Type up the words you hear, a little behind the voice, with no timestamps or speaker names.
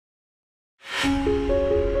Magic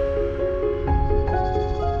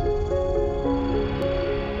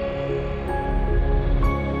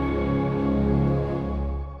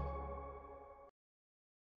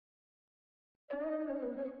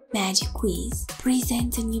Quiz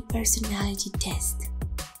presents a new personality test.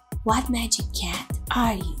 What magic cat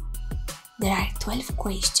are you? There are 12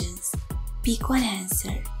 questions. Pick one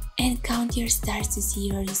answer and count your stars to see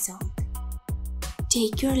your result.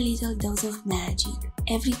 Take your little dose of magic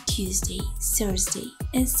every Tuesday, Thursday,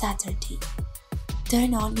 and Saturday.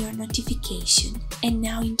 Turn on your notification and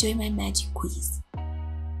now enjoy my magic quiz.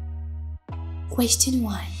 Question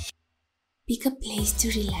 1. Pick a place to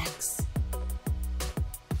relax.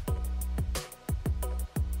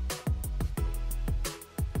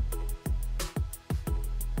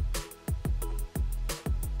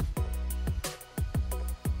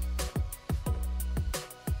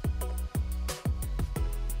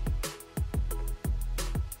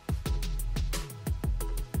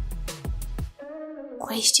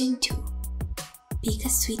 Question 2. Pick a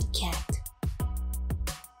sweet cat.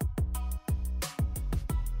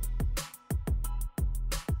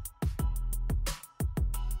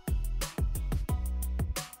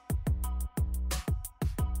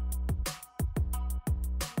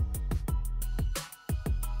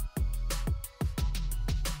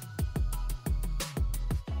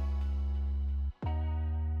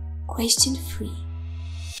 Question 3.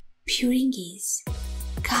 Purring is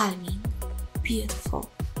calming, beautiful,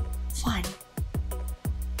 fun.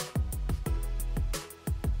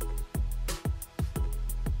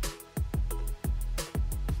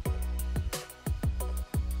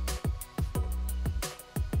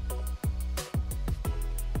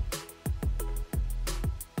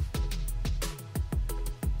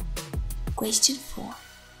 Question 4.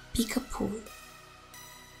 Pick a pool.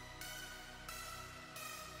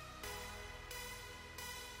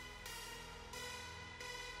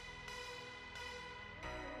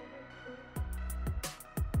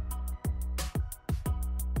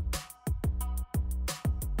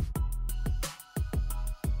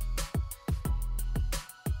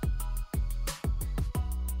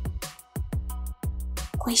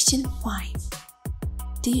 Question 5.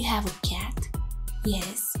 Do you have a cat?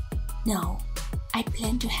 Yes. No. I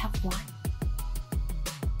plan to have one.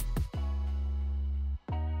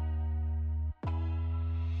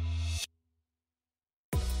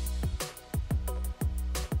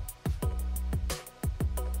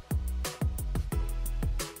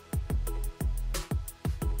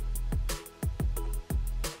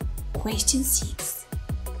 Question 6.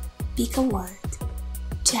 Pick a word.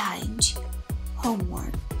 Challenge.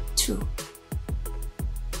 Homework. True.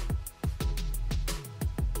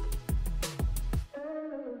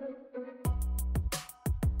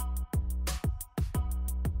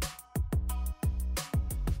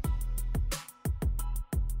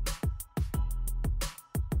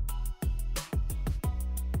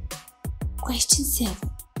 Question 7.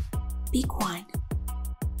 Pick one.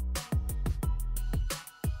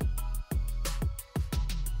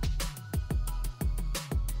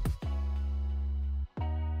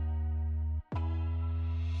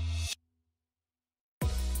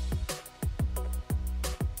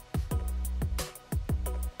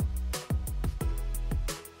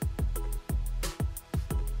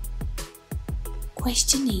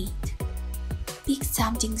 Question 8. Pick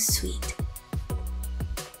something sweet.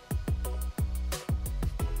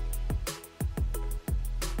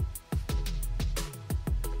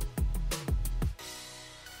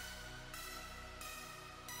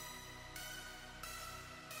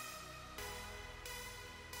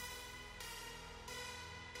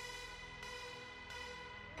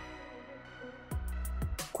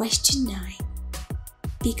 Question 9.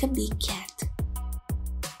 Pick a big cat.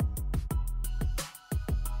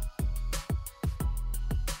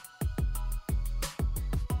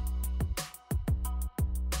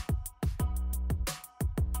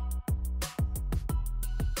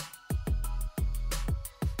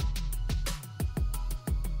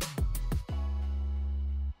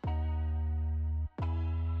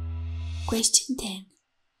 Question 10.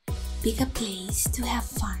 Pick a place to have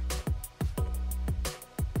fun.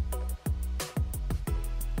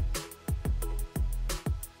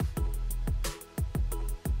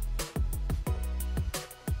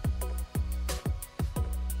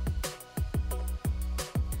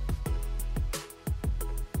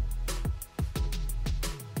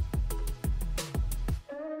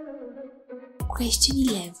 Question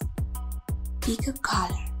 11. Pick a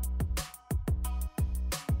color.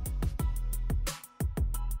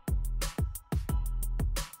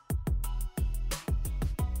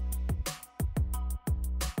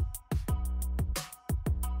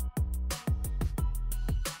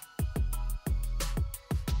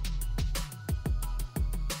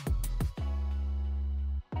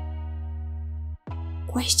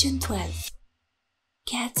 Question 12.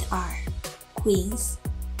 Cats are queens,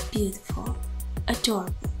 beautiful,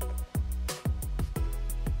 adorable.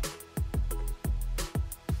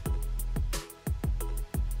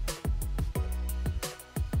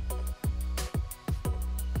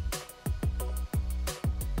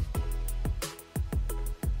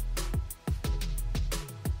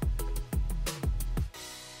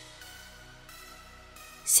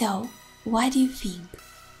 So, what do you think?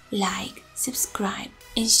 Like, subscribe,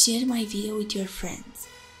 and share my video with your friends.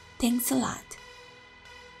 Thanks a lot.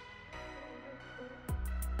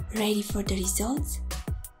 Ready for the results?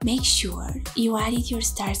 Make sure you added your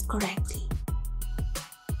stars correctly.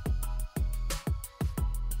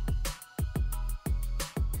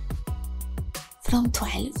 From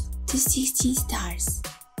 12 to 16 stars.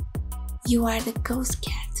 You are the ghost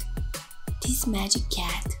cat. This magic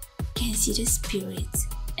cat can see the spirits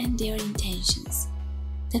and their intentions.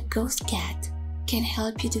 The ghost cat can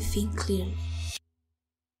help you to think clearly.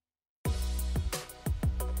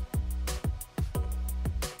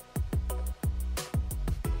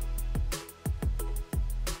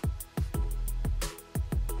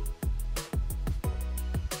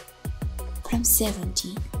 From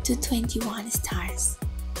 17 to 21 stars.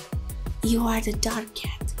 You are the dark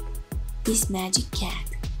cat. This magic cat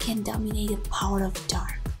can dominate the power of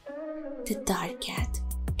dark. The dark cat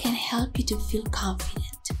can help you to feel confident.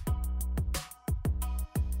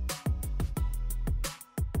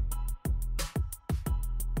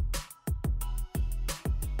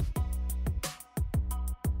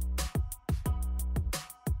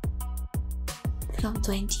 From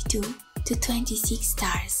 22 to 26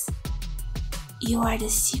 stars. You are the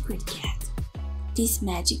secret cat. This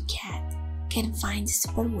magic cat can find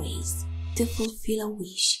super ways to fulfill a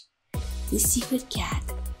wish. The secret cat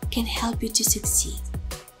can help you to succeed.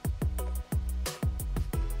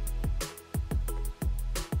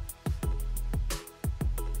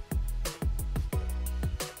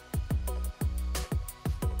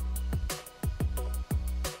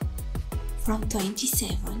 From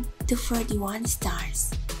 27 to 41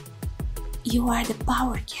 stars. You are the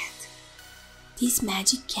power cat. This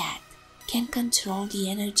magic cat can control the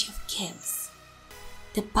energy of chaos.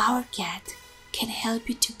 The power cat can help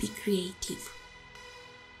you to be creative.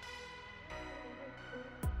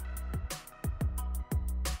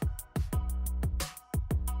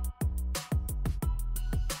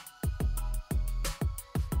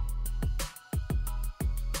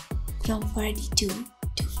 From 42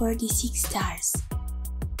 to 46 stars.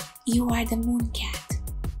 You are the moon cat.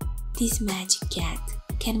 This magic cat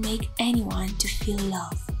can make anyone to feel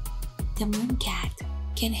love. The moon cat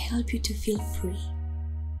can help you to feel free.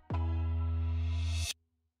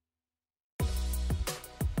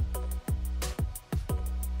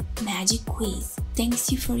 Magic Quiz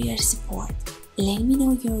thanks you for your support. Let me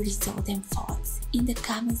know your result and thoughts in the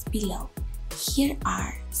comments below. Here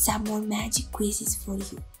are some more magic quizzes for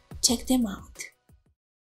you. Check them out.